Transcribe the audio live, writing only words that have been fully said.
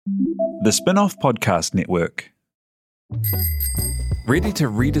The Spin-off Podcast Network. Ready to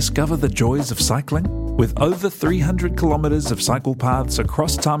rediscover the joys of cycling? With over 300 kilometres of cycle paths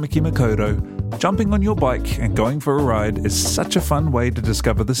across Tāmaki Makaurau, jumping on your bike and going for a ride is such a fun way to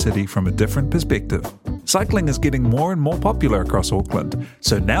discover the city from a different perspective. Cycling is getting more and more popular across Auckland,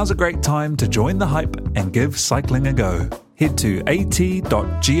 so now's a great time to join the hype and give cycling a go. Head to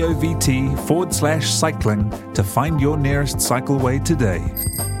at.govt/cycling to find your nearest cycleway today.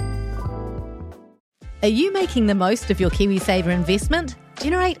 Are you making the most of your KiwiSaver investment?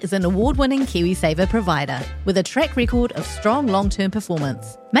 Generate is an award-winning KiwiSaver provider with a track record of strong long-term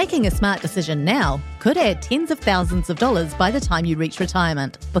performance. Making a smart decision now could add tens of thousands of dollars by the time you reach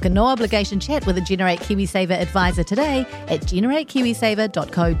retirement. Book a no-obligation chat with a Generate KiwiSaver advisor today at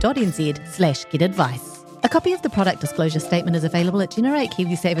generatekiwisaver.co.nz/get-advice. A copy of the product disclosure statement is available at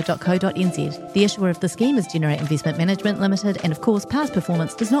generatekiwisaver.co.nz. The issuer of the scheme is Generate Investment Management Limited, and of course, past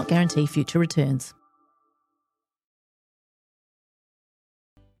performance does not guarantee future returns.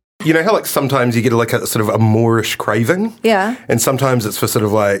 You know how like sometimes you get like a sort of a Moorish craving? Yeah. And sometimes it's for sort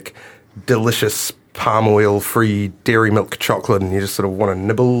of like delicious palm oil free dairy milk chocolate and you just sort of want to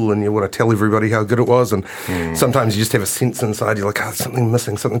nibble and you want to tell everybody how good it was, and sometimes you just have a sense inside, you're like, oh, there's something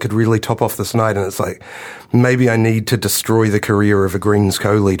missing, something could really top off this night, and it's like, maybe I need to destroy the career of a Greens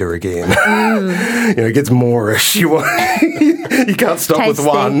co-leader again. You know, it gets Moorish. You can't stop Tasty. with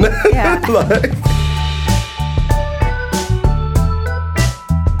one. Yeah. Like,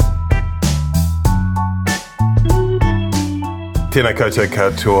 Tēnā koutou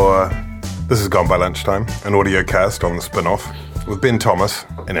katoa. This has Gone by Lunchtime, an audio cast on the spin-off with Ben Thomas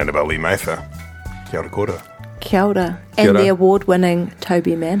and Annabelle Lee Mather. Kia ora koutou. Kia ora. Kia And ora. the award-winning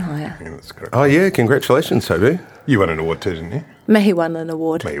Toby Manhire. Yeah, that's correct. oh yeah, congratulations, Toby. You won an award too, didn't you? Mihi won an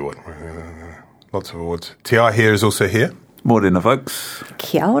award. No, you won. Lots of awards. T.I. here is also here. Morena, folks.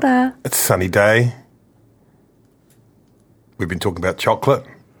 Kia ora. It's a sunny day. We've been talking about chocolate.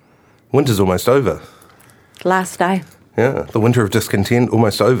 Winter's almost over. Last day. Yeah, the winter of discontent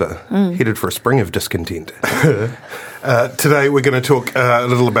almost over. Headed for a spring of discontent. Today we're going to talk a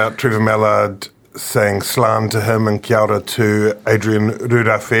little about Trevor Mallard saying slan to him and kia ora to Adrian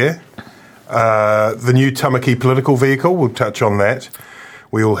Rurawhare. The new Tamaki political vehicle, we'll touch on that.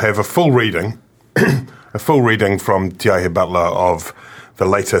 We will have a full reading, from Te Aihe Butler of the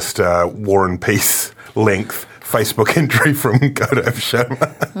latest War and Peace length Facebook entry from Gaurav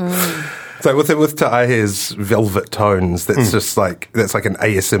Sharma. So with Te Aihe's velvet tones, that's just like an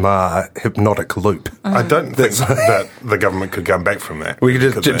ASMR hypnotic loop. I don't think that the government could come back from that. We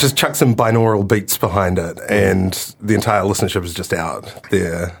could could they? just chuck some binaural beats behind it, and the entire listenership is just out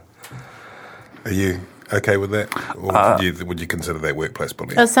there. Are you okay with that? Or would you consider that workplace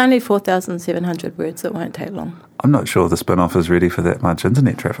bullying? It's only 4,700 words. It won't take long. I'm not sure the spin-off is ready for that much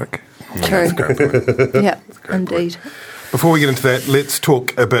internet traffic. True. That's a great point. Yeah, indeed. Before we get into that, let's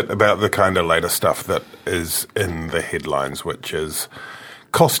talk a bit about the kind of later stuff that is in the headlines, which is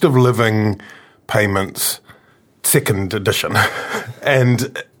cost of living payments, second edition.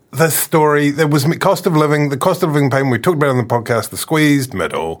 And this story, there was the cost of living payment we talked about on the podcast, the squeezed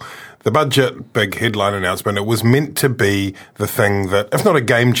middle, the budget, big headline announcement. It was meant to be the thing that, if not a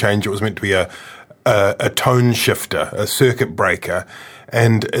game changer, it was meant to be a tone shifter, a circuit breaker.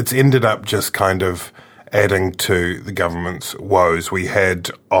 And it's ended up just kind of adding to the government's woes. We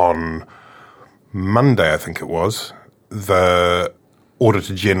had on Monday, I think it was, the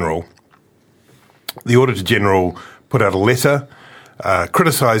Auditor General. The Auditor General put out a letter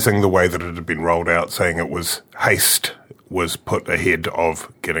criticising the way that it had been rolled out, saying it was haste was put ahead of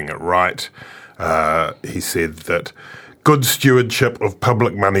getting it right. He said that good stewardship of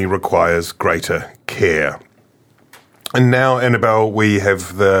public money requires greater care. And now, Annabelle, we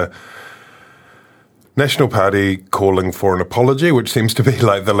have the National Party calling for an apology, which seems to be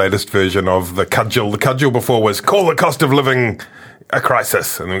like the latest version of the cudgel. The cudgel before was call the cost of living a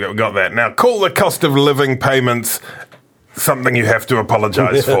crisis, and we got that. Now call the cost of living payments something you have to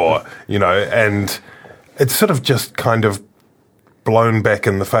apologise for, you know, and it's sort of just kind of blown back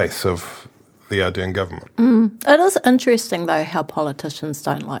in the face of the Ardern government. It is interesting, though, how politicians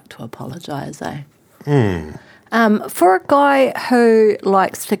don't like to apologise, eh? For a guy who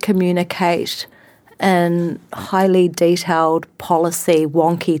likes to communicate in highly detailed policy,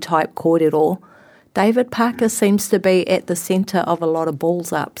 wonky type kōrero, David Parker seems to be at the centre of a lot of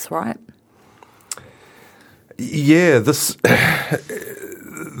balls ups, right? Yeah,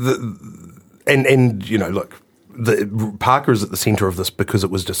 and you know, look, Parker is at the centre of this because it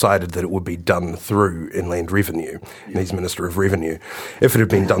was decided that it would be done through Inland Revenue, and he's Minister of Revenue. If it had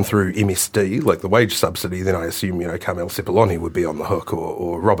been done through MSD, like the wage subsidy, then I assume, Carmel Sepuloni would be on the hook,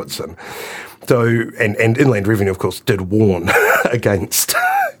 or Robertson. So, and Inland Revenue, of course, did warn against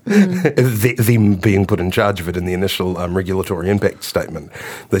them being put in charge of it in the initial regulatory impact statement.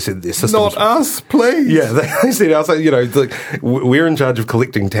 They said their system... Not us, please. Yeah, they said, we're in charge of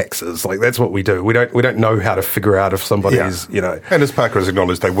collecting taxes. Like, that's what we do. We don't know how to figure out if somebody's, And as Parker has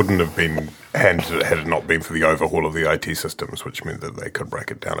acknowledged, they wouldn't have been handed it had it not been for the overhaul of the IT systems, which meant that they could break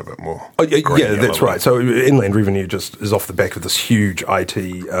it down a bit more. Oh, yeah, that's right. So Inland Revenue just is off the back of this huge IT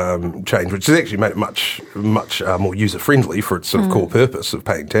change, which has actually made it much more user-friendly for its sort of core purpose of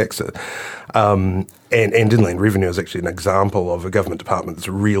paying taxes. And Inland Revenue is actually an example of a government department that's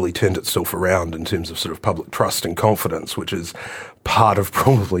really turned itself around in terms of sort of public trust and confidence, which is part of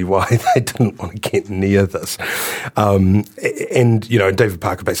probably why they didn't want to get near this. And David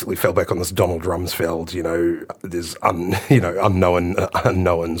Parker basically fell back on this Donald Rumsfeld, there's unknown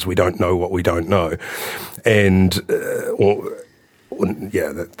unknowns. We don't know what we don't know. And that's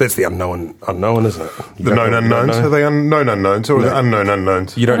the unknown, isn't it? The known unknowns? Are they known unknowns or the unknown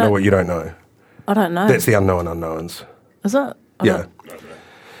unknowns? You don't know what you don't know. I don't know. That's the unknown unknowns. Is it? Yeah.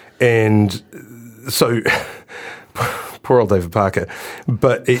 And so... Poor old David Parker.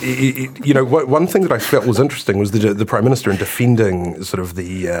 But, one thing that I felt was interesting was the Prime Minister, in defending sort of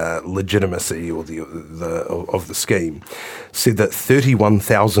the legitimacy or of the scheme, said that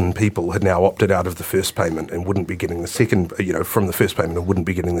 31,000 people had now opted out of the first payment and wouldn't be getting the second, from the first payment and wouldn't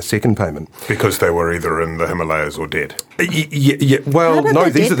be getting the second payment. Because they were either in the Himalayas or dead. Yeah. Well,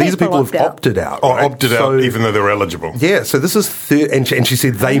 no, these are people who've opted out. Oh, right? Opted out even though they're eligible. Yeah, so this is and she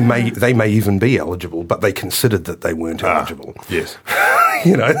said they may even be eligible, but they considered that they weren't eligible. Yes.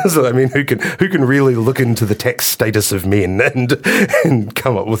 So I mean, who can really look into the tax status of men and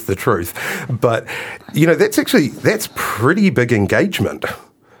come up with the truth? But that's pretty big engagement.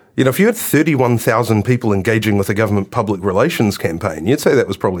 If you had 31,000 people engaging with a government public relations campaign, you'd say that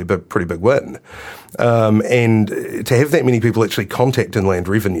was probably a pretty big win. And to have that many people actually contact Inland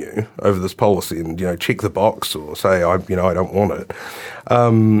Revenue over this policy and, check the box or say, I don't want it,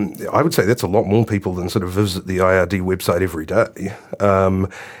 I would say that's a lot more people than sort of visit the IRD website every day.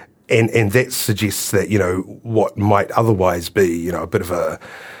 And that suggests that, what might otherwise be, a bit of a...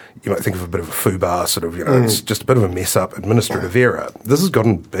 You might think of a bit of a foobar, sort of, it's just a bit of a mess-up administrative error. This has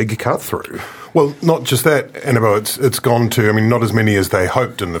gotten big cut-through. Well, not just that, Annabelle, it's gone to, not as many as they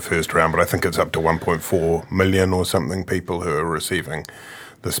hoped in the first round, but I think it's up to 1.4 million or something people who are receiving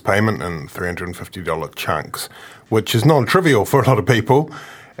this payment in $350 chunks, which is non-trivial for a lot of people.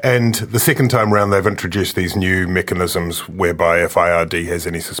 And the second time round, they've introduced these new mechanisms whereby if IRD has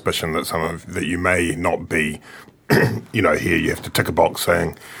any suspicion that you may not be, here you have to tick a box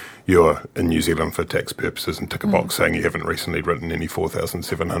saying you're in New Zealand for tax purposes and tick a box saying you haven't recently written any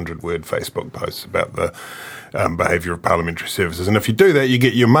 4,700-word Facebook posts about the behaviour of parliamentary services. And if you do that, you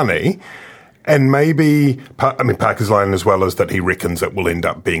get your money. And maybe, Parker's line as well is that he reckons it will end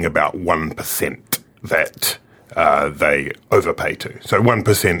up being about 1% that they overpay to. So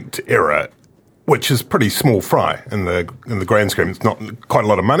 1% error, which is pretty small fry in the grand scheme. It's not quite a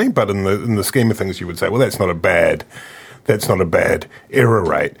lot of money, but in the scheme of things, you would say, well, that's not a bad error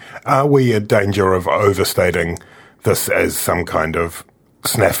rate. Are we in danger of overstating this as some kind of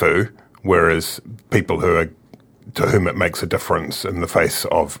snafu, whereas people to whom it makes a difference in the face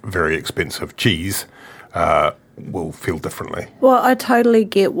of very expensive cheese will feel differently? Well, I totally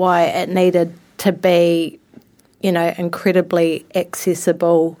get why it needed to be, incredibly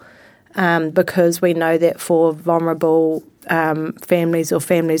accessible. Because we know that for vulnerable families or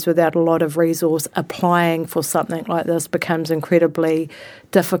families without a lot of resource, applying for something like this becomes incredibly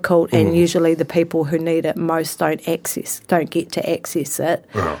difficult, and usually the people who need it most don't get to access it.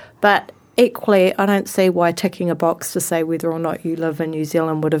 Uh-huh. But equally, I don't see why ticking a box to say whether or not you live in New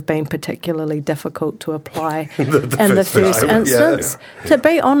Zealand would have been particularly difficult to apply in the first instance. Yeah. To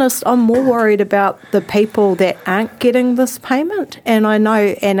be honest, I'm more worried about the people that aren't getting this payment, and I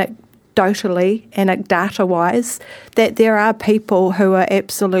know anecdata-wise, that there are people who are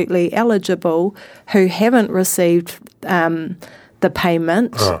absolutely eligible who haven't received the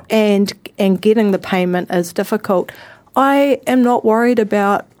payment, and getting the payment is difficult. I am not worried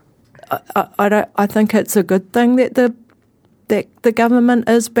about. I think it's a good thing that the government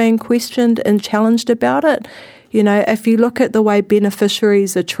is being questioned and challenged about it. If you look at the way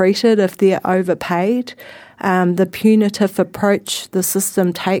beneficiaries are treated, if they're overpaid, the punitive approach the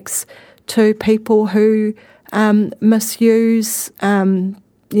system takes to people who misuse,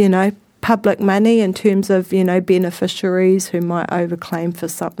 public money in terms of, beneficiaries who might overclaim for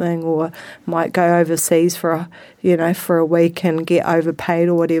something or might go overseas for a week and get overpaid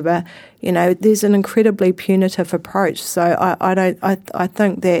or whatever. There's an incredibly punitive approach. So I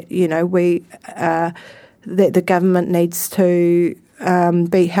think that, that the government needs to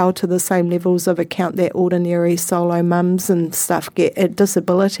be held to the same levels of account that ordinary solo mums and stuff get.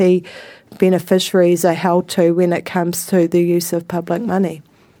 Disability beneficiaries are held to when it comes to the use of public money.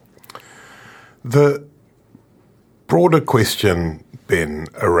 The broader question, Ben,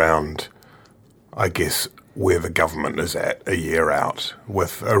 around, I guess, where the government is at a year out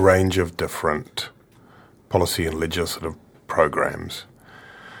with a range of different policy and legislative programs.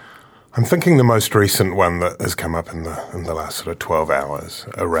 I'm thinking the most recent one that has come up in the last sort of 12 hours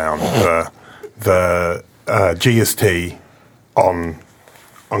around the GST on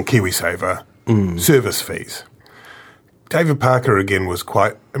KiwiSaver service fees. David Parker, again, was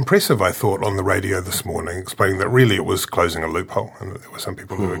quite impressive, I thought, on the radio this morning, explaining that really it was closing a loophole and that there were some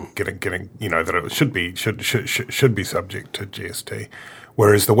people who were getting that it should be subject to GST.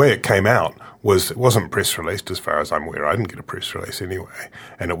 Whereas the way it came out it wasn't press released as far as I'm aware. I didn't get a press release anyway.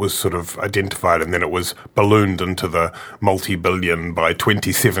 And it was sort of identified and then it was ballooned into the multi-billion by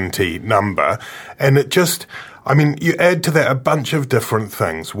 2070 number. And it just, you add to that a bunch of different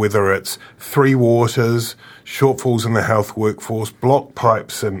things, whether it's Three Waters, shortfalls in the health workforce, block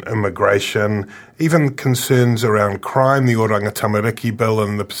pipes and immigration, even concerns around crime, the Oranga Tamariki bill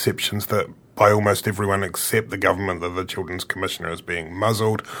and the perceptions that by almost everyone except the government that the Children's Commissioner is being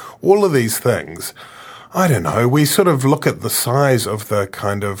muzzled. All of these things, I don't know, we sort of look at the size of the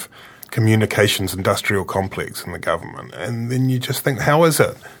kind of communications industrial complex in the government, and then you just think, how is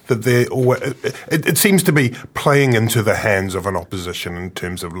it that they're it seems to be playing into the hands of an opposition in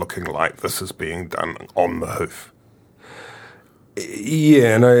terms of looking like this is being done on the hoof?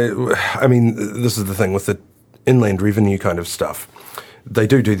 Yeah, no, this is the thing with the inland revenue kind of stuff. They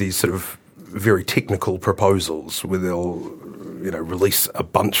do these sort of very technical proposals where they'll, release a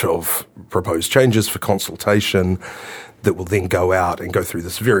bunch of proposed changes for consultation that will then go out and go through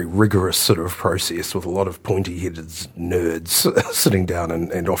this very rigorous sort of process with a lot of pointy-headed nerds sitting down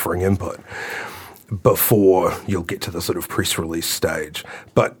and offering input before you'll get to the sort of press release stage.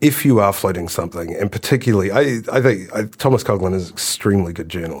 But if you are floating something, and particularly, I think Thomas Coughlan is an extremely good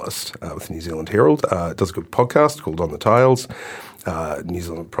journalist with New Zealand Herald. Does a good podcast called On the Tiles. New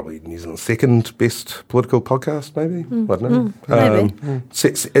Zealand's second best political podcast, maybe. I don't know. Maybe.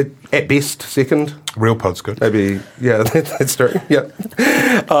 At best, second. Real Pod's good. Maybe, yeah, that's true. Yeah,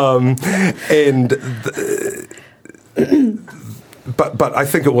 But I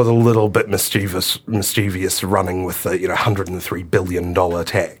think it was a little bit mischievous running with the $103 billion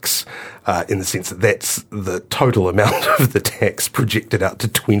tax in the sense that that's the total amount of the tax projected out to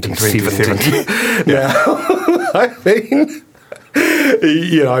 2070. Now,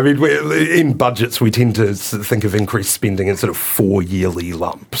 in budgets we tend to think of increased spending in sort of 4 yearly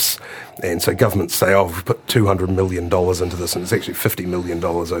lumps. And so governments say, we've put $200 million into this, and it's actually $50 million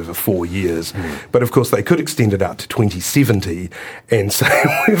over 4 years. But of course they could extend it out to 2070 and say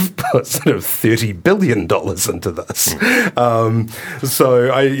we've put sort of $30 billion into this.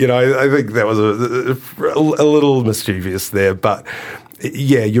 So I think that was a little mischievous there. But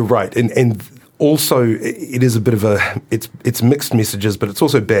yeah, you're right. And also, it is a bit of it's mixed messages, but it's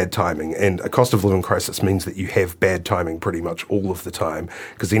also bad timing. And a cost of living crisis means that you have bad timing pretty much all of the time,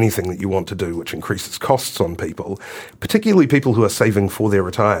 because anything that you want to do which increases costs on people, particularly people who are saving for their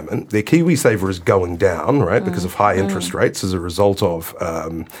retirement, their KiwiSaver is going down, right, because of high interest rates as a result of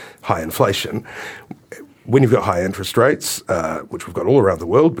high inflation. When you've got high interest rates, which we've got all around the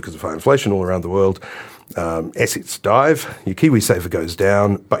world because of high inflation all around the world, assets dive, your KiwiSaver goes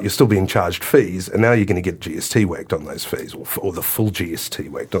down, but you're still being charged fees, and now you're going to get GST whacked on those fees, or the full GST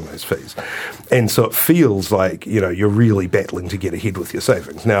whacked on those fees. And so it feels like, you're really battling to get ahead with your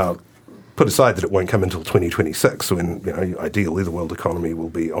savings. Now, put aside that it won't come until 2026, when, ideally the world economy will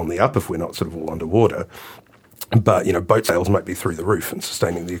be on the up if we're not sort of all underwater. But, boat sales might be through the roof and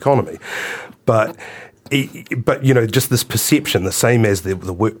sustaining the economy. But just this perception, the same as the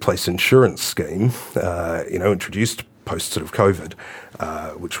workplace insurance scheme, introduced post sort of COVID,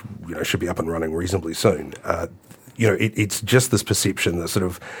 which should be up and running reasonably soon. It's just this perception that sort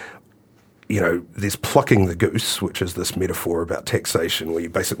of, there's plucking the goose, which is this metaphor about taxation, where you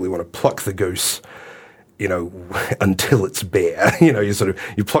basically want to pluck the goose, until it's bare.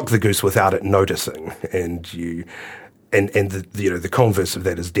 You pluck the goose without it noticing, and the converse of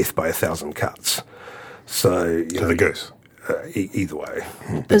that is death by 1,000 cuts. So to the goose. Either way.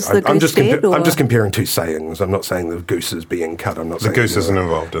 Is the goose dead, or? I'm just comparing two sayings. I'm not saying the goose is being cut. I'm not saying... The goose isn't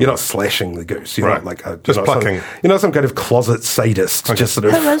involved in You're not slashing the goose. You're not like... just plucking. You're not some kind of closet sadist. Okay. Just sort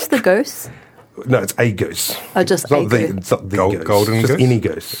of... Who is the goose? No, it's a goose. Oh, just it's not a the, goose. It's not the Gold- goose. golden it's just goose? any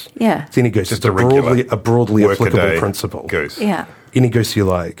goose. Yeah. It's any goose. Just It's a regular a broadly applicable workaday principle. goose. Yeah. Any goose you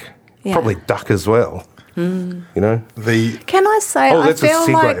like. Yeah. Probably duck as well. You know? Can I say, I that's a feel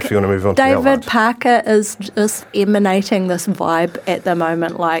segue like if you want to move on to the David outline. Parker is just emanating this vibe at the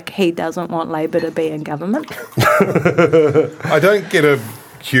moment, like he doesn't want Labour to be in government. I don't get a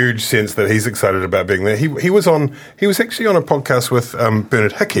huge sense that he's excited about being there. He was actually on a podcast with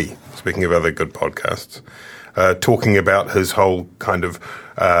Bernard Hickey, speaking of other good podcasts, talking about his whole kind of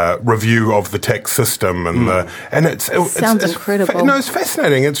review of the tax system and it sounds incredible. No, it's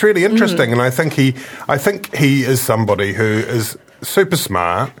fascinating. It's really interesting, and I think he is somebody who is super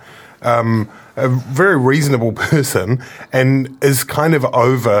smart, a very reasonable person, and is kind of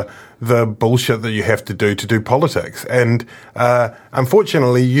over the bullshit that you have to do politics. And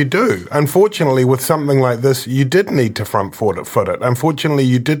unfortunately, you do. Unfortunately, with something like this, you did need to front foot it. Unfortunately,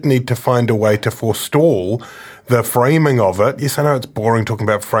 you did need to find a way to forestall the framing of it. Yes, I know it's boring talking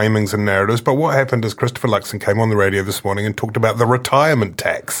about framings and narratives, but what happened is Christopher Luxon came on the radio this morning and talked about the retirement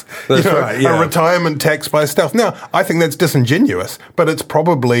tax. That's right, yeah. A retirement tax by stealth. Now, I think that's disingenuous, but it's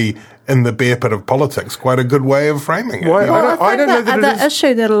probably, in the bare pit of politics, quite a good way of framing it. Why- Well, I don't know that it the is-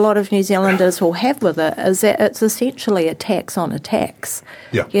 issue that a lot of New Zealanders will have with it is that it's essentially a tax on a tax.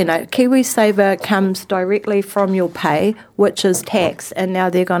 Yeah. You know, KiwiSaver comes directly from your pay, which is tax, and now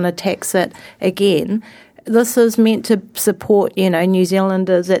they're going to tax it again. This is meant to support, New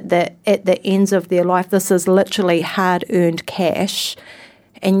Zealanders at the ends of their life. This is literally hard-earned cash.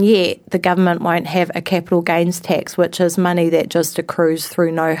 And yet the government won't have a capital gains tax, which is money that just accrues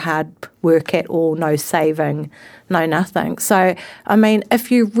through no hard work at all, no saving, no nothing. So, I mean, if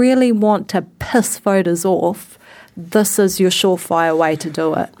you really want to piss voters off, this is your surefire way to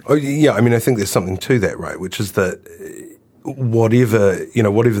do it. Oh, yeah, I mean, I think there's something to that, right? Which is that whatever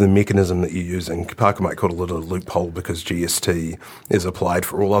the mechanism that you're using, Parker might call it a loophole because GST is applied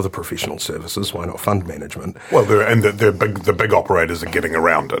for all other professional services. Why not fund management? Well, the big operators are getting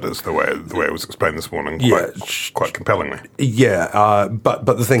around it, is the way it was explained this morning, quite compellingly. Yeah, but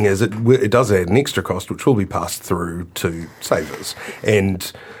the thing is, it does add an extra cost, which will be passed through to savers.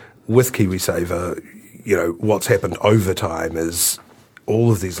 And with KiwiSaver, what's happened over time is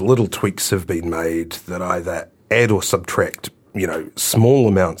all of these little tweaks have been made that either add or subtract, small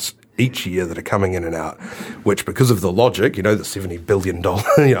amounts each year that are coming in and out, which because of the logic, the $70 billion,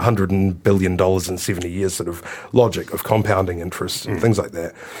 $100 billion in 70 years sort of logic of compounding interest and things like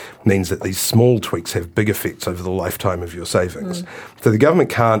that, means that these small tweaks have big effects over the lifetime of your savings. So the government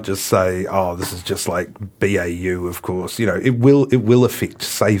can't just say, oh, this is just like BAU, of course. It will affect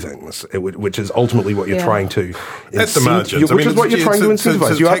savings, which is ultimately what you're trying to at the margins, which is what you're trying to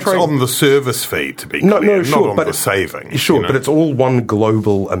incentivize. You are tax on the service fee, to be clear, not on the savings. Sure, but it's all one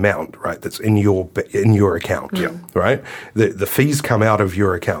global amount, right? That's in your account, right? The fees come out of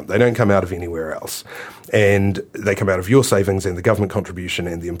your account; they don't come out of anywhere else, and they come out of your savings and the government contribution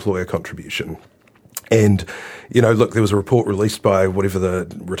and the employer contribution. And, look, there was a report released by whatever the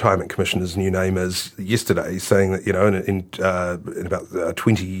Retirement Commissioner's new name is yesterday saying that, in about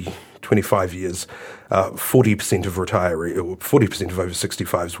 25 years, 40% of or 40% of over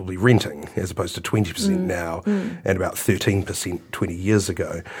 65s will be renting as opposed to 20% now and about 13% 20 years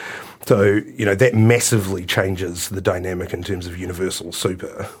ago. So, that massively changes the dynamic in terms of universal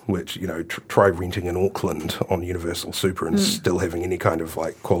super, which, try renting in Auckland on universal super and still having any kind of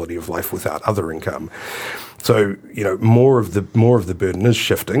quality of life without other income. So, more of the burden is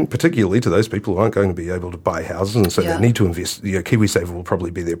shifting, particularly to those people who aren't going to be able to buy houses, and so they need to invest. KiwiSaver will probably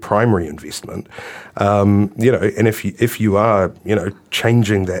be their primary investment. And if you are,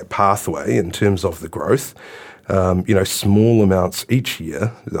 changing that pathway in terms of the growth, small amounts each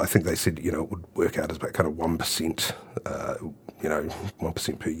year, I think they said, it would work out as about kind of 1%,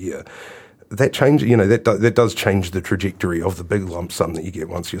 1% per year. That change, that does change the trajectory of the big lump sum that you get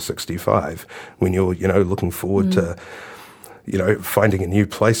once you're 65. When you're, looking forward to, finding a new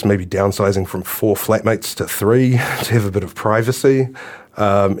place, maybe downsizing from 4 flatmates to 3 to have a bit of privacy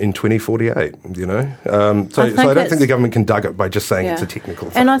in 2048. So I don't think the government can dug it by just saying it's a technical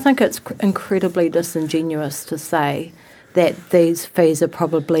thing. And I think it's incredibly disingenuous to say that these fees are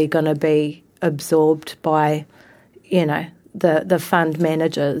probably going to be absorbed by, the fund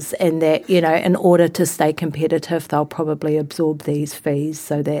managers, and that, in order to stay competitive, they'll probably absorb these fees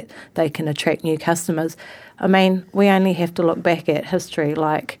so that they can attract new customers. I mean, we only have to look back at history.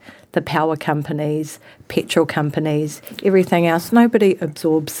 the power companies, petrol companies, everything else. Nobody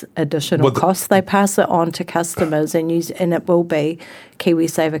absorbs additional costs. They pass it on to customers, and it will be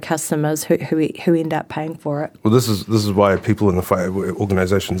KiwiSaver customers who end up paying for it. Well, this is why people in the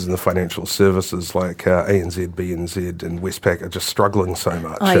organisations in the financial services like ANZ, BNZ, and Westpac are just struggling so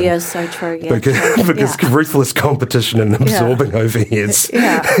much. Oh, yeah, so true. Yeah, because ruthless competition and absorbing overheads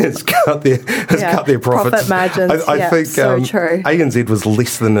has cut their profits. Profit margins. I think so true. ANZ was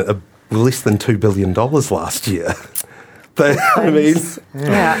less than $2 billion last year. I mean,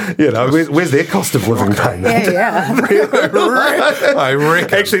 where's their cost of living payment? Yeah. I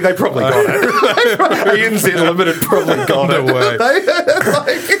reckon. Actually, they probably got it. ANZ Limited probably got it.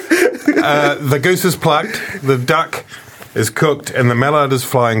 The goose is plucked, the duck is cooked, and the mallard is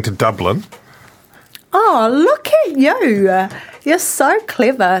flying to Dublin. Oh, look at you. You're so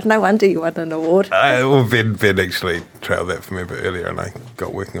clever. No wonder you won an award. Ben actually trailed that for me a bit earlier, and I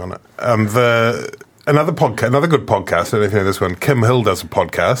got working on it. Another good podcast, I don't know if you know this one, Kim Hill does a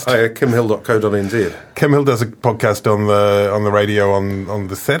podcast. Oh, yeah, kimhill.co.nz. Kim Hill does a podcast on the radio on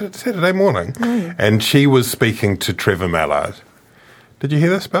the Saturday morning, and she was speaking to Trevor Mallard. Did you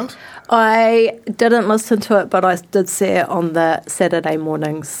hear this, Bells? I didn't listen to it, but I did see it on the Saturday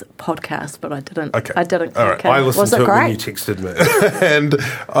morning's podcast, but I didn't. Okay. I didn't. All right. I listened to it when you texted me. And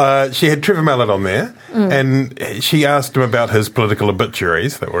she had Trevor Mallard on there, and she asked him about his political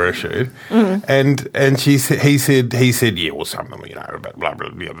obituaries that were issued, and he said, yeah, well, some of them, about blah blah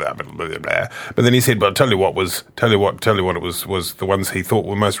blah blah blah blah. But then he said, well, tell you what it was the ones he thought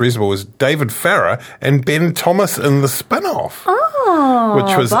were most reasonable was David Farrar and Ben Thomas in the spin-off. Oh,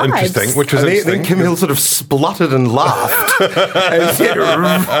 which was interesting. Then Kim Hill sort of spluttered and laughed and said,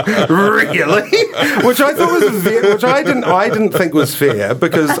 "Really?" Which I thought was which I didn't think was fair,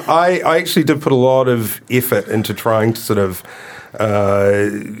 because I actually did put a lot of effort into trying to sort of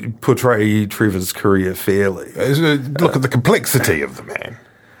portray Trevor's career fairly. Look at the complexity of the man.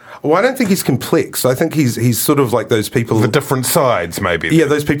 Well, I don't think he's complex. I think he's sort of like those people... The different sides, maybe. Yeah,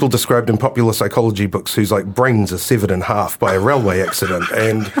 those people described in popular psychology books whose, like, brains are severed in half by a railway accident.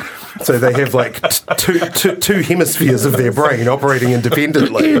 And so they have, like, two hemispheres of their brain operating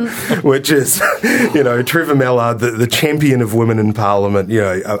independently, which is, Trevor Mallard, the champion of women in Parliament,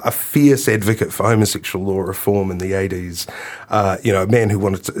 a fierce advocate for homosexual law reform in the 80s, a man who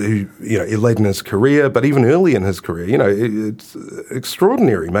late in his career, but even early in his career, it's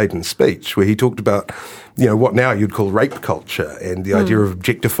extraordinary maiden speech where he talked about, what now you'd call rape culture and the idea of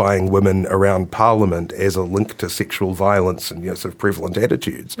objectifying women around Parliament as a link to sexual violence and, sort of prevalent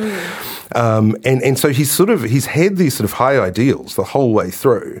attitudes. And so he's had these sort of high ideals the whole way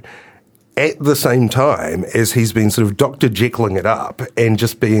through, at the same time as he's been sort of Dr. Jekyll-ing it up and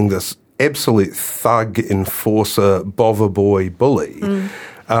just being this absolute thug, enforcer, bother boy bully,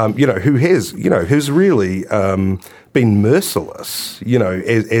 who's really been merciless,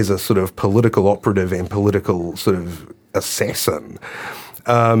 as a sort of political operative and political sort of assassin.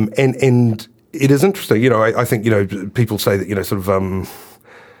 And it is interesting, I think, people say that, sort of,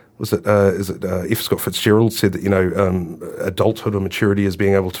 F. Scott Fitzgerald said that, adulthood or maturity is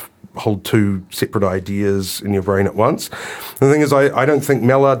being able to hold two separate ideas in your brain at once. And the thing is, I don't think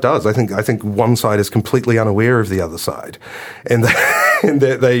Mallard does. I think one side is completely unaware of the other side. And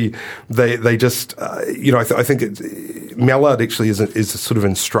they just, I think Mallard actually is sort of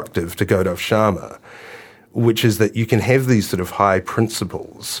instructive to Gaurav Sharma, which is that you can have these sort of high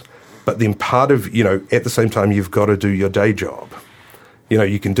principles, but then part of, at the same time, you've got to do your day job.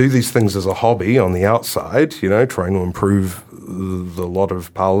 You can do these things as a hobby on the outside, trying to improve the lot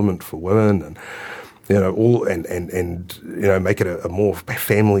of Parliament for women and, make it a more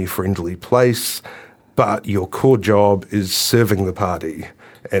family-friendly place. But your core job is serving the party.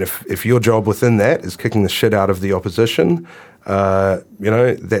 And if your job within that is kicking the shit out of the opposition,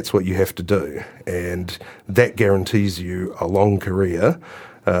 that's what you have to do. And that guarantees you a long career.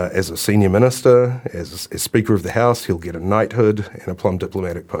 As a senior minister, as Speaker of the House, he'll get a knighthood and a plum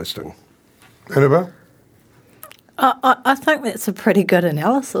diplomatic posting. Annabelle? I think that's a pretty good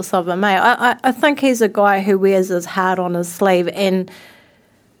analysis of him, mate. I think he's a guy who wears his heart on his sleeve and,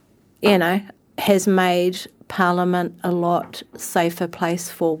 has made Parliament a lot safer place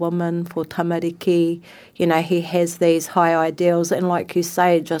for women, for tamariki. He has these high ideals and, like you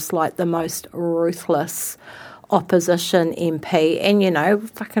say, just like the most ruthless opposition MP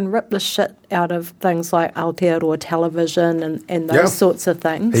and, fucking rip the shit out of things like Aotearoa television and those sorts of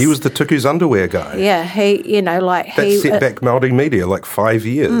things. He was the Tuku's underwear guy. Yeah, he, That set back Māori media like 5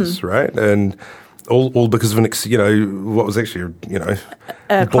 years, right? And, all because of what was actually,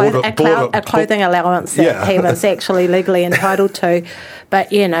 a clothing allowance that he was actually legally entitled to.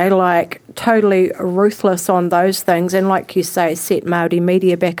 But, totally ruthless on those things. And like you say, set Māori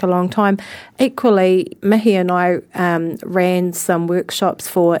media back a long time. Equally, Mihi and I ran some workshops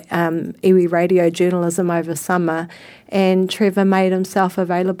for iwi radio journalism over summer, and Trevor made himself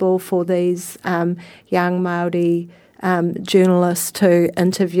available for these young Māori journalists to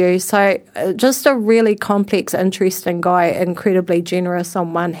interview. So just a really complex, interesting guy, incredibly generous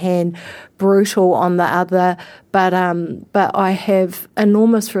on one hand, brutal on the other. But I have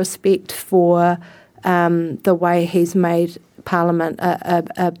enormous respect for the way he's made Parliament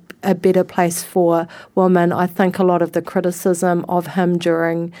a better place for women. I think a lot of the criticism of him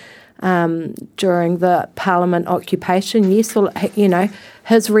during the Parliament occupation, yes,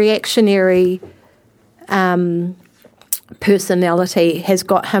 his reactionary personality has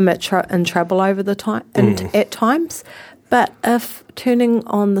got him in trouble over the time at times. But if turning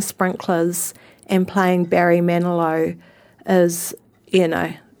on the sprinklers and playing Barry Manilow is,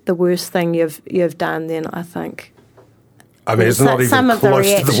 the worst thing you've done, then I think. I mean, it's not even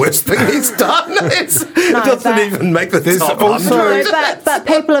close to the worst thing he's done. It doesn't even make the top 100. But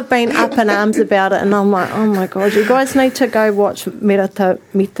people have been up in arms about it, and I'm like, oh my God, you guys need to go watch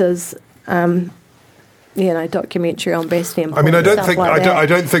Meta's documentary on Bastian. I mean, I don't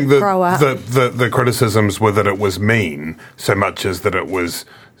think that the criticisms were that it was mean so much as that it was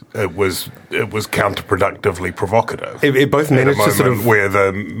counterproductively provocative. It both managed to sort of where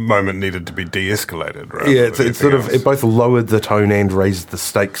the moment needed to be de-escalated. Right? Yeah, it both lowered the tone and raised the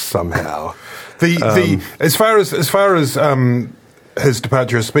stakes somehow. As far as his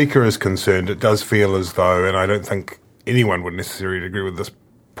departure as speaker is concerned, it does feel as though, and I don't think anyone would necessarily agree with this,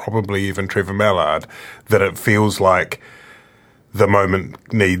 probably even Trevor Mallard, that it feels like the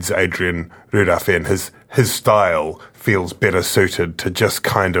moment needs Adrian Rudawhi, and his style feels better suited to just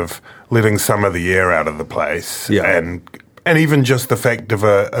kind of letting some of the air out of the place, and even just the fact of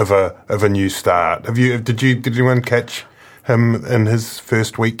a new start. Did anyone catch him in his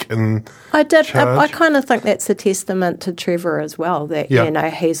first week in I did. charge? I kind of think that's a testament to Trevor as well, that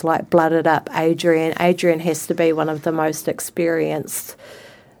he's like blooded up Adrian. Adrian has to be one of the most experienced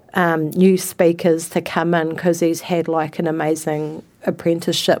new speakers to come in, because he's had like an amazing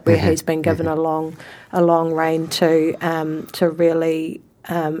apprenticeship where he's been given a long rein to really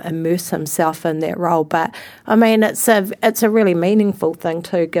immerse himself in that role. But I mean, it's a really meaningful thing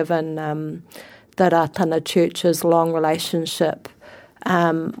too, given the Ratana Church's long relationship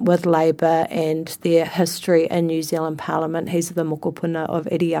with Labour and their history in New Zealand Parliament. He's the mokopuna of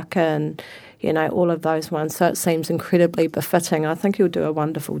Iriaka and all of those ones. So it seems incredibly befitting. I think he'll do a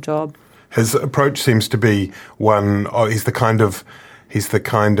wonderful job. His approach seems to be one. He's the kind of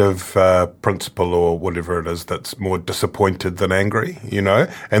principal or whatever it is that's more disappointed than angry,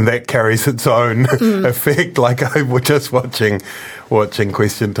 and that carries its own effect. Like I was just watching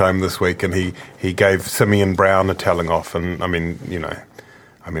Question Time this week, and he gave Simeon Brown a telling off, and I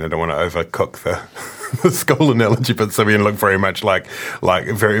don't want to overcook the school analogy, but Simeon looked very much like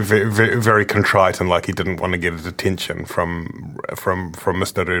very, very, very, very contrite, and like he didn't want to get attention from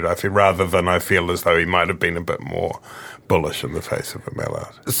Mr. Rudawhi, rather than I feel as though he might have been a bit more bullish in the face of a Mallard.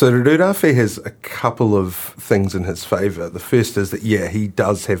 So Rudawhi has a couple of things in his favour. The first is that, he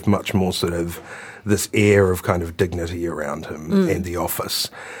does have much more sort of this air of kind of dignity around him and the office.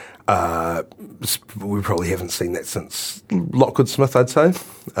 We probably haven't seen that since Lockwood Smith, I'd say.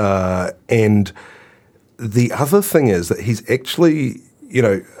 And the other thing is that he's actually,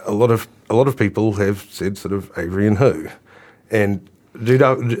 a lot of people have said sort of Adrian who, and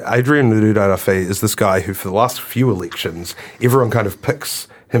Adrian Rudawhi is this guy who, for the last few elections, everyone kind of picks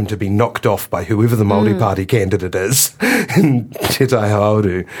him to be knocked off by whoever the Māori Party candidate is in Te Tai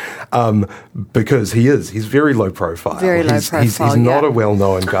Hauru, because he's very low profile. He's not a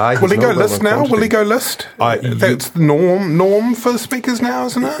well-known guy. Will he go list now? Will he go list? That's the norm for speakers now,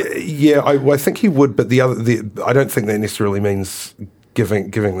 isn't it? Yeah, I think he would, but I don't think that necessarily means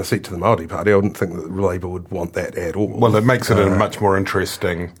giving the seat to the Māori Party. I wouldn't think that Labour would want that at all. Well, it makes it a much more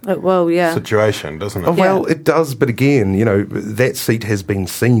interesting situation, doesn't it? Well, it does, but again, that seat has been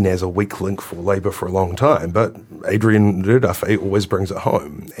seen as a weak link for Labour for a long time, but Adrian Rudawhi always brings it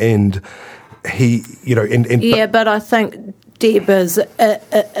home. And he, but I think Deb is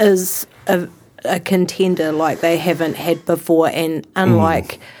a contender like they haven't had before, and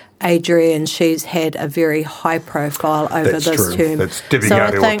unlike Adrian, she's had a very high profile over this term. That's Debbie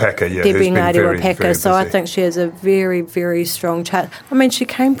Ngāti-Wapaka, Debbie Ngāti-Wapaka. So I think she has a very, very strong chance. I mean, she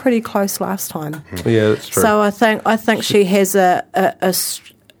came pretty close last time. Yeah, that's true. So I think she has a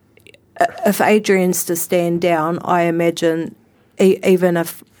if Adrian's to stand down, I imagine even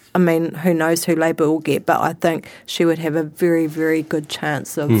if, I mean, who knows who Labour will get, but I think she would have a very, very good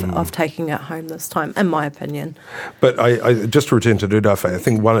chance of taking it home this time, in my opinion. But I just to return to Rudawhai,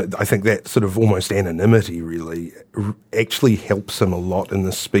 I think that sort of almost anonymity really actually helps him a lot in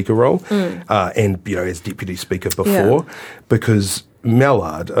the speaker role, and as deputy speaker before, because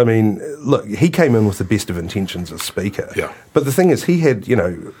Mallard, I mean, look, he came in with the best of intentions as speaker, but the thing is, he had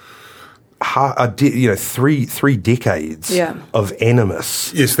three decades of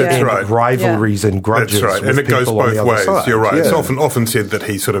animus, yes, that's and right, rivalries and grudges. That's right, and it goes both ways. Side. You're right. It's often said that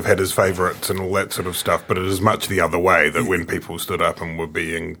he sort of had his favourites and all that sort of stuff, but it is much the other way. That when people stood up and were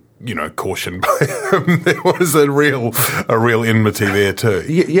being cautioned by him, there was a real enmity there too.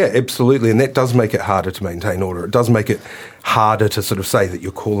 Yeah, absolutely, and that does make it harder to maintain order. It does make it harder to sort of say that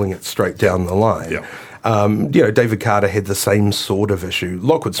you're calling it straight down the line. Yeah. David Carter had the same sort of issue.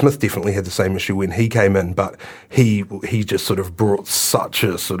 Lockwood Smith definitely had the same issue when he came in, but he just sort of brought such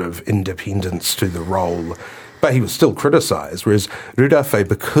a sort of independence to the role. But he was still criticised, whereas Rudawhai,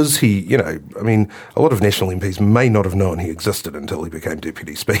 because he, a lot of National MPs may not have known he existed until he became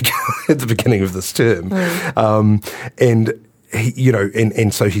Deputy Speaker at the beginning of this term.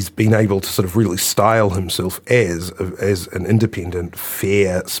 And so he's been able to sort of really style himself as an independent,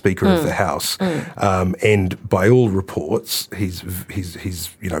 fair Speaker of the House, and by all reports, he's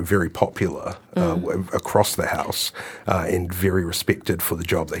very popular across the House, and very respected for the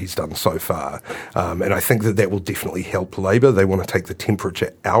job that he's done so far. And I think that will definitely help Labour. They want to take the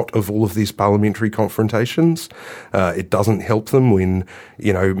temperature out of all of these parliamentary confrontations. It doesn't help them when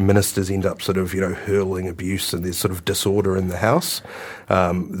ministers end up sort of hurling abuse and there's sort of disorder in the House.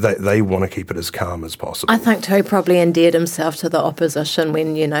 They want to keep it as calm as possible. I think too, probably endeared himself to the opposition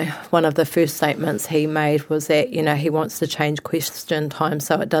when, one of the first statements he made was that, he wants to change question time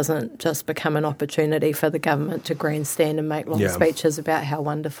so it doesn't just become an opportunity for the government to grandstand and make long speeches about how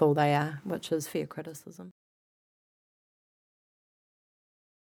wonderful they are, which is fair criticism.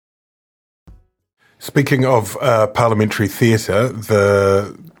 Speaking of parliamentary theatre,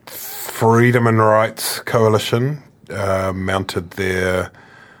 the Freedom and Rights Coalition mounted their,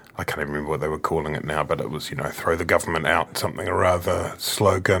 I can't even remember what they were calling it now, but it was, throw the government out, something or other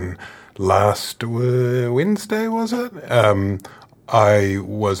slogan last Wednesday, was it? I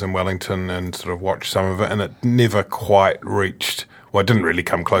was in Wellington and sort of watched some of it, and it never quite reached, it didn't really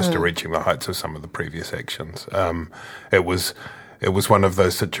come close to reaching the heights of some of the previous actions. It was one of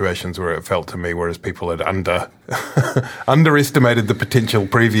those situations where it felt to me, whereas people had underestimated the potential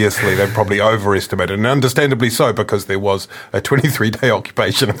previously, they'd probably overestimated, and understandably so, because there was a 23-day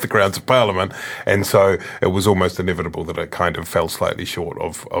occupation of the grounds of Parliament, and so it was almost inevitable that it kind of fell slightly short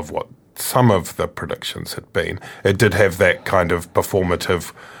of what some of the predictions had been. It did have that kind of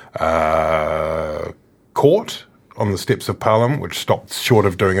performative court on the steps of Parliament, which stopped short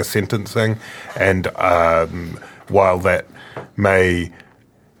of doing a sentencing, and while that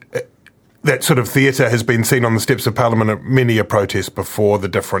that sort of theatre has been seen on the steps of Parliament at many a protest before. The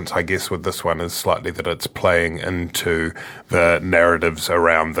difference, I guess, with this one is slightly that it's playing into the narratives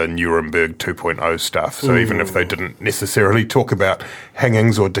around the Nuremberg 2.0 stuff. So even if they didn't necessarily talk about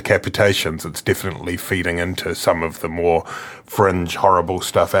hangings or decapitations, it's definitely feeding into some of the more fringe, horrible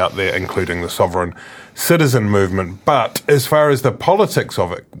stuff out there, including the sovereign citizen movement. But as far as the politics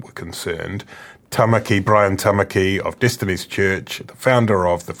of it were concerned, Brian Tamaki of Destiny's Church, the founder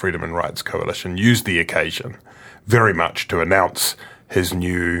of the Freedom and Rights Coalition, used the occasion very much to announce his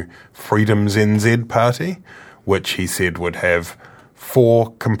new Freedoms NZ party, which he said would have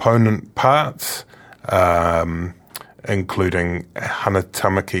 4 component parts, including Hana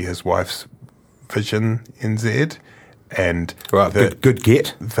Tamaki, his wife's Vision NZ, and good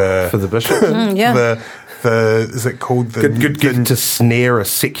get for the bishop. Is it called the good get to snare a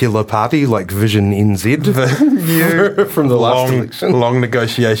secular party like Vision NZ from the last election? Long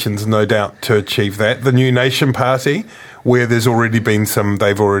negotiations, no doubt, to achieve that. The New Nation Party, where they've already been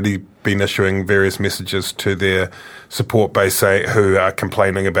issuing various messages to their support base who are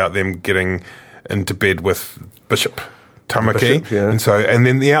complaining about them getting into bed with Bishop Tamaki, and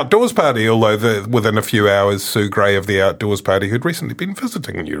then the Outdoors Party, although within a few hours, Sue Gray of the Outdoors Party, who'd recently been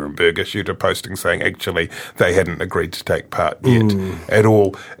visiting Nuremberg, issued a posting saying actually they hadn't agreed to take part yet at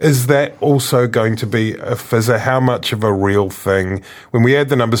all. Is that also going to be a fizzer? How much of a real thing? When we add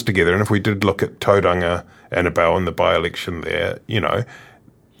the numbers together, and if we did look at Tauranga, Annabelle, and the by-election there,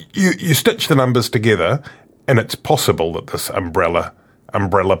 you stitch the numbers together, and it's possible that this umbrella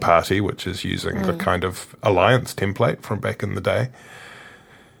party, which is using the kind of alliance template from back in the day,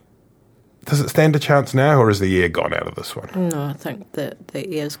 does it stand a chance now, or is the air gone out of this one? No, I think that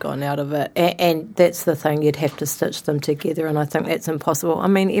the air's gone out of it. And that's the thing, you'd have to stitch them together, and I think that's impossible. I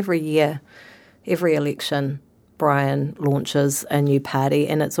mean, every year, every election, Brian launches a new party,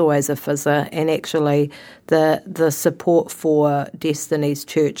 and it's always a fizzer. And actually, the support for Destiny's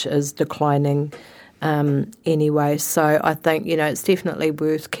Church is declining anyway. So I think, it's definitely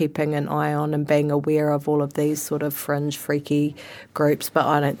worth keeping an eye on and being aware of all of these sort of fringe, freaky groups. But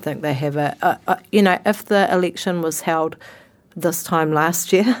I don't think they have if the election was held this time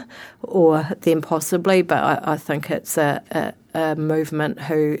last year, or then possibly, but I think it's a movement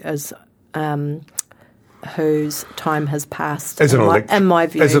whose time has passed, in my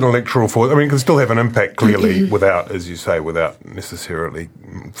view. As an electoral force, I mean, it can still have an impact, clearly, without necessarily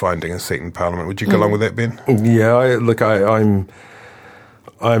finding a seat in Parliament. Would you go along with that, Ben? Yeah,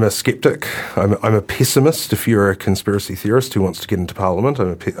 I'm a sceptic. I'm a pessimist. If you're a conspiracy theorist who wants to get into Parliament,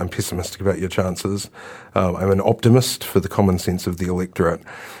 I'm pessimistic about your chances. I'm an optimist for the common sense of the electorate.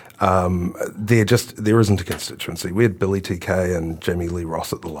 There isn't a constituency. We had Billy TK and Jamie Lee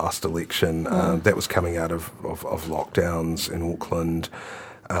Ross at the last election. That was coming out of lockdowns in Auckland.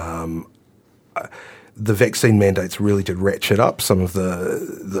 The vaccine mandates really did ratchet up some of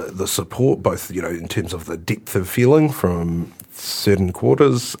the support, both in terms of the depth of feeling from certain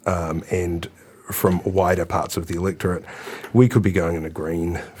quarters and from wider parts of the electorate. We could be going in a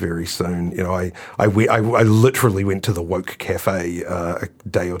green very soon. I literally went to the Woke Cafe a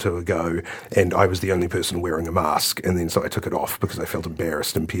day or two ago, and I was the only person wearing a mask, and then so I took it off because I felt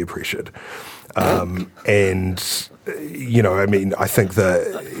embarrassed and peer pressured. I think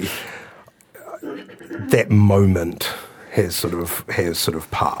that moment has sort of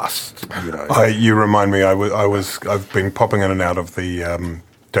passed. You remind me. I've been popping in and out of the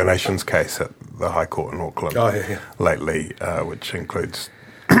donations case at the High Court in Auckland lately, which relates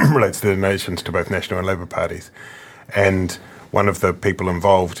to donations to both National and Labour parties. And one of the people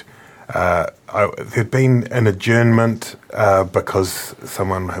involved, there'd been an adjournment because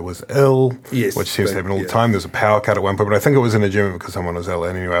someone was ill, which seems to happen all the time. There was a power cut at one point, but I think it was an adjournment because someone was ill.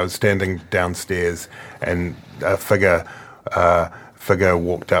 And anyway, I was standing downstairs, and a figure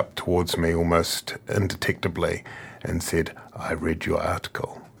walked up towards me almost indetectably and said, "I read your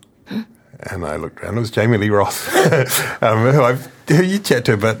article." And I looked around. It was Jamie Lee Ross, who you chat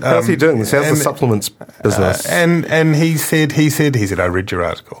to. But how's he doing? How's the supplements business? And he said, "I read your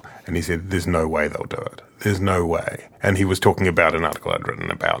article," and he said, "There's no way they'll do it. There's no way." And he was talking about an article I'd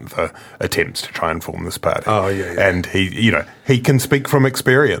written about the attempts to try and form this party. Oh yeah. And he can speak from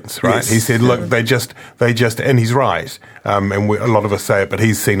experience, right? Yes. He said, "Look, they just," and he's right. And a lot of us say it, but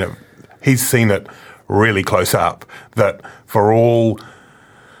he's seen it really close up. That for all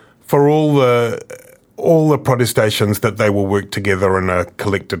the protestations that they will work together in a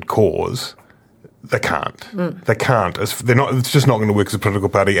collected cause, they can't. They can't. They're not. It's just not going to work as a political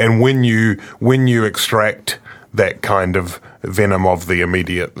party. And when you extract that kind of venom of the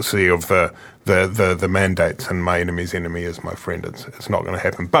immediacy of the mandates, and my enemy's enemy is my friend, it's not going to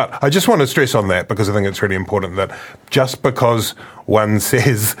happen. But I just want to stress on that because I think it's really important that just because one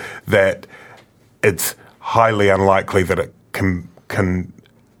says that it's highly unlikely that it can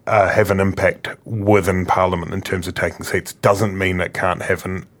have an impact within Parliament in terms of taking seats doesn't mean it can't have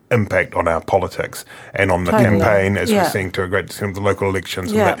an impact on our politics and on the campaign, as we're seeing to a great extent of the local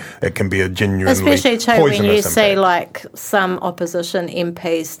elections, and that it can be a genuinely especially poisonous when you impact. see like some opposition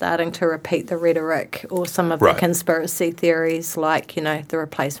MPs starting to repeat the rhetoric or some of the conspiracy theories, like the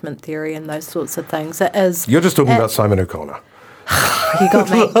replacement theory and those sorts of things. You're just talking about Simon O'Connor. You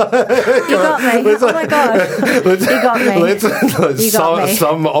got me. Oh my God. You got me.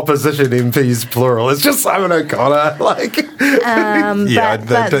 Some opposition MPs, plural. It's just Simon O'Connor.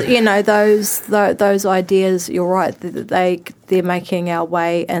 Those ideas, you're right, they're making our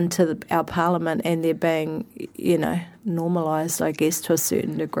way into our Parliament, and they're being, normalised, I guess, to a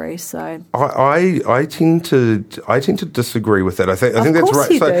certain degree. So I tend to disagree with that. I think that's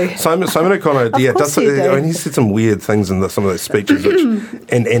right. So Simon O'Connor, he said some weird things in some of those speeches,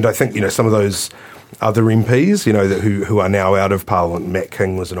 and I think some of those other MPs, who are now out of Parliament. Matt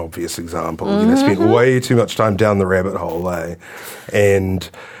King was an obvious example. Spent way too much time down the rabbit hole, and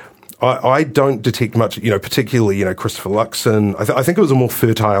I don't detect much, particularly, Christopher Luxon. I think it was a more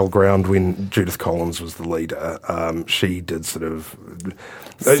fertile ground when Judith Collins was the leader. She did sort of...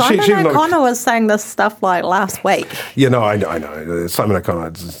 Simon O'Connor was saying this stuff like last week. I know. Simon O'Connor,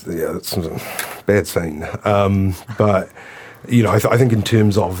 it's a bad scene. But I think in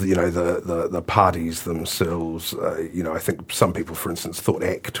terms of, the parties themselves, I think some people, for instance, thought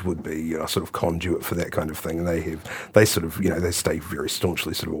ACT would be a sort of conduit for that kind of thing, and they sort of, they stay very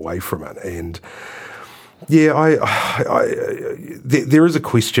staunchly sort of away from it. And yeah, there is a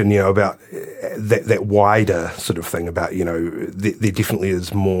question, about that wider sort of thing about, there definitely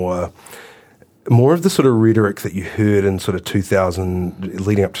is more of the sort of rhetoric that you heard in sort of 2000,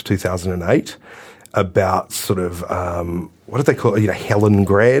 leading up to 2008, about sort of, what do they call it,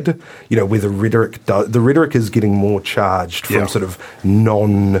 Helengrad, where the rhetoric is getting more charged from sort of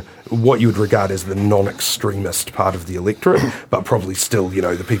what you would regard as the non-extremist part of the electorate, but probably still,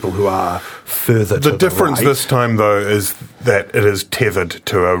 the people who are further to the right. The difference this time, though, is that it is tethered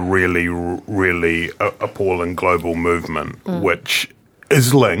to a really, really appalling global movement, which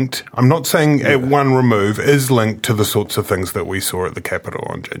is linked, I'm not saying at one remove, is linked to the sorts of things that we saw at the Capitol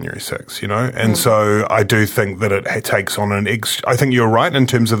on January 6th, And so I do think that it takes on an extra, I think you're right in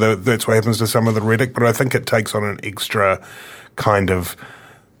terms of that's what happens to some of the rhetoric, but I think it takes on an extra kind of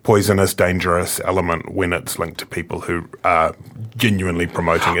poisonous, dangerous element when it's linked to people who are genuinely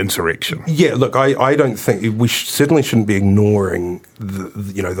promoting insurrection. Yeah, look, I don't think we certainly shouldn't be ignoring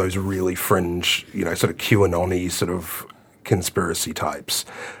those really fringe, sort of QAnon-y sort of conspiracy types,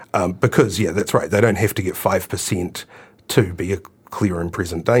 because that's right. They don't have to get 5% to be a clear and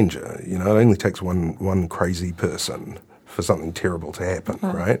present danger. It only takes one crazy person for something terrible to happen,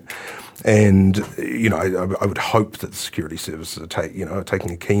 right? And I would hope that the security services are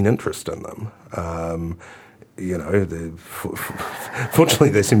taking a keen interest in them. Fortunately,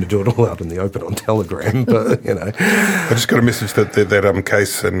 they seem to do it all out in the open on Telegram. But I just got a message that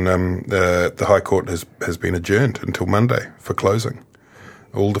case in the High Court has been adjourned until Monday for closing.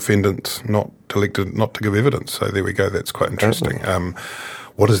 All defendants not elected not to give evidence. So there we go. That's quite interesting.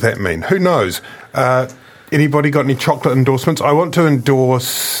 What does that mean? Who knows? Anybody got any chocolate endorsements? I want to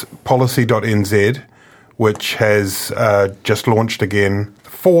endorse Policy.nz, which has just launched again, the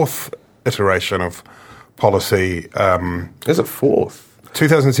fourth iteration of Policy. Is it fourth?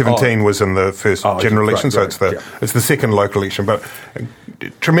 2017 was in the first general election, so it's the second local election, but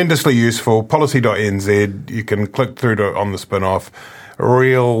tremendously useful. Policy.nz, you can click through on the spin-off. A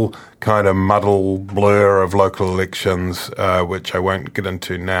real kind of muddle blur of local elections, which I won't get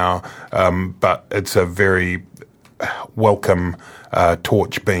into now, but it's a very welcome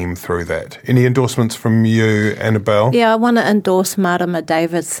torch beam through that. Any endorsements from you, Annabelle? Yeah, I want to endorse Marama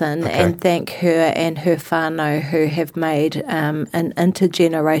Davidson and thank her and her whānau who have made an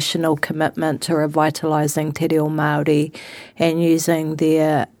intergenerational commitment to revitalising Te Reo Māori and using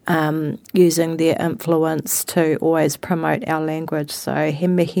their influence to always promote our language. So he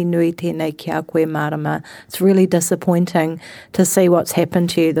mihi nui tēnei ki a koe, Marama. It's really disappointing to see what's happened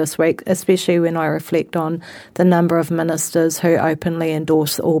to you this week, especially when I reflect on the number of ministers who openly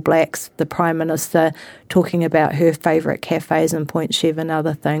endorse All Blacks, the Prime Minister talking about her favourite cafes in Point Chev and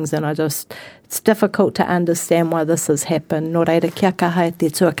other things, and it's difficult to understand why this has happened. Nō reira, kia kaha te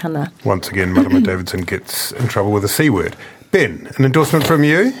tuakana. Once again, Marama Davidson gets in trouble with a C word. Ben, an endorsement from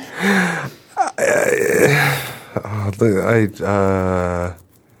you?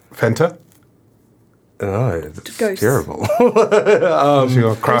 Fanta? No, it's Ghost. terrible.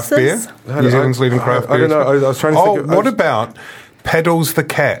 Your craft beer? New Zealand's leading craft beer. I don't know. I was trying to think. What about Paddles the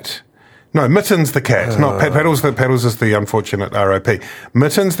cat? No, Mittens the cat. Not Paddles. Paddles is the unfortunate RIP.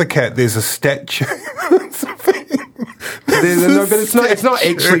 Mittens the cat. There's a statue. No, but it's not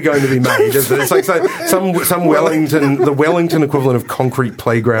actually going to be made, is it? It's like some Wellington, the Wellington equivalent of Concrete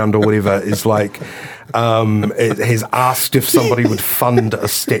Playground or whatever is like, it has asked if somebody would fund a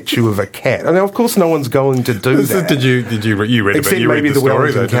statue of a cat. And of course, no one's going to do that. Did you read Except about you maybe read the story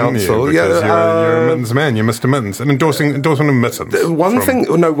Wellington though, Council. didn't you? Because you're a Mittens man. You're Mr. Mittens. An endorsement of Mittens. One thing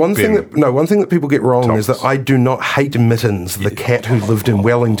that people get wrong is that I do not hate Mittens, the cat who lived in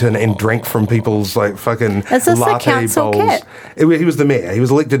Wellington and drank from people's like fucking Is this latte the council bowls. cat? He was the mayor. He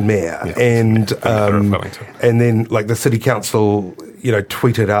was elected mayor, and then like the city council,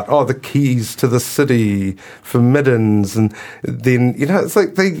 tweeted out, the keys to the city for Mittens, and then it's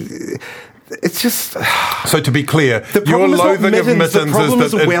like it's just. So to be clear, your loathing of Mittens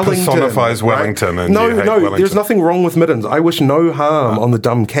is that it personifies Wellington. Right? And no, Wellington. There's nothing wrong with Mittens. I wish no harm on the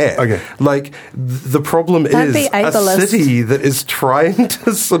dumb cat. Okay. Like, the problem is a city that is trying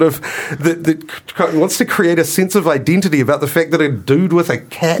to sort of, that wants to create a sense of identity about the fact that a dude with a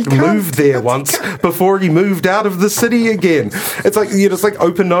cat moved there once before he moved out of the city again. It's like, it's like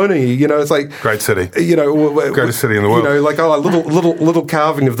Opanoni, it's like. Great city. Greatest city in the world. Like, a little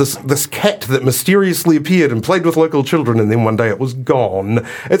carving of this cat cat that mysteriously appeared and played with local children, and then one day it was gone.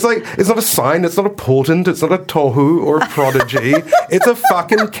 It's like, it's not a sign, it's not a portent, it's not a tohu or a prodigy. It's a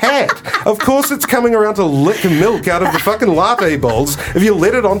fucking cat. Of course it's coming around to lick milk out of the fucking latte bowls if you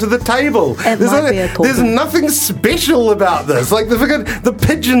let it onto the table. There's nothing special about this. Like, the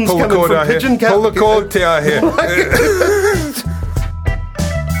pigeons coming from pigeon cat. Pull the cord, te ahe.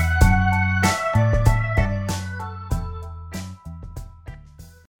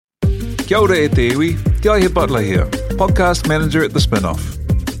 Kia ora e te iwi, Te Aihe Butler here, podcast manager at The Spinoff.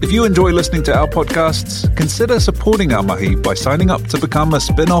 If you enjoy listening to our podcasts, consider supporting our mahi by signing up to become a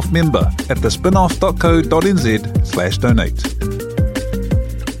Spinoff member at thespinoff.co.nz/donate.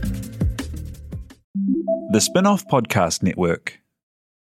 The Spinoff Podcast Network.